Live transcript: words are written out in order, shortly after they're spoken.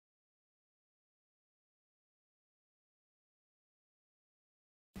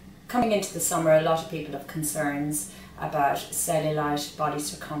Coming into the summer, a lot of people have concerns about cellulite, body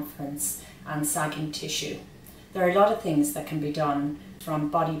circumference and sagging tissue. There are a lot of things that can be done, from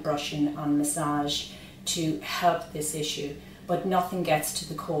body brushing and massage, to help this issue, but nothing gets to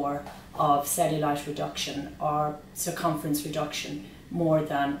the core of cellulite reduction or circumference reduction more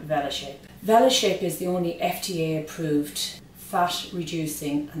than VelaShape. VelaShape is the only FDA approved fat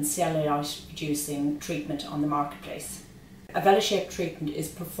reducing and cellulite reducing treatment on the marketplace. A VelaShape treatment is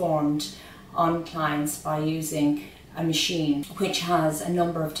performed on clients by using a machine which has a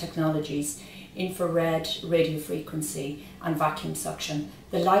number of technologies: infra-red, radiofrequency and vacuum suction.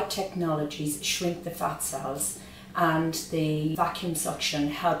 The light technologies shrink the fat cells, and the vacuum suction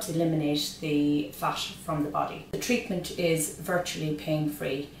helps eliminate the fat from the body. The treatment is virtually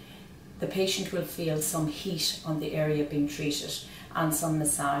pain-free. The patient will feel some heat on the area being treated and some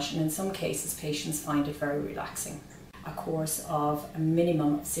massage, and in some cases patients find it very relaxing. A course of a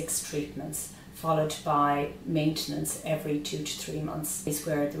minimum of 6 treatments, followed by maintenance every 2 to 3 months, is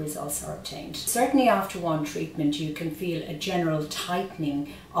where the results are obtained. Certainly after one treatment you can feel a general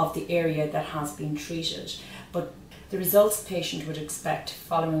tightening of the area that has been treated, but the results the patient would expect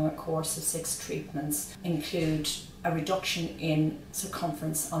following a course of 6 treatments include a reduction in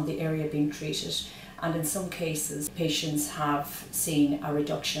circumference on the area being treated, and in some cases patients have seen a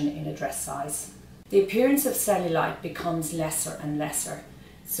reduction in a dress size. The appearance of cellulite becomes lesser and lesser,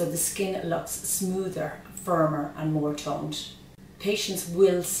 so the skin looks smoother, firmer and more toned. Patients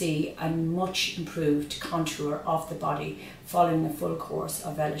will see a much improved contour of the body following a full course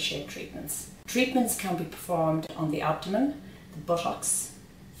of VelaShape treatments. Treatments can be performed on the abdomen, the buttocks,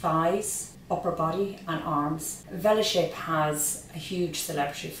 thighs, upper body and arms. VelaShape has a huge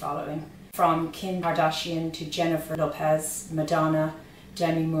celebrity following, from Kim Kardashian to Jennifer Lopez, Madonna,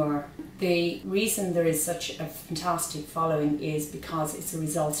 Demi Moore. The reason there is such a fantastic following is because it's a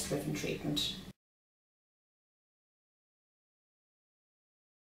results-driven treatment.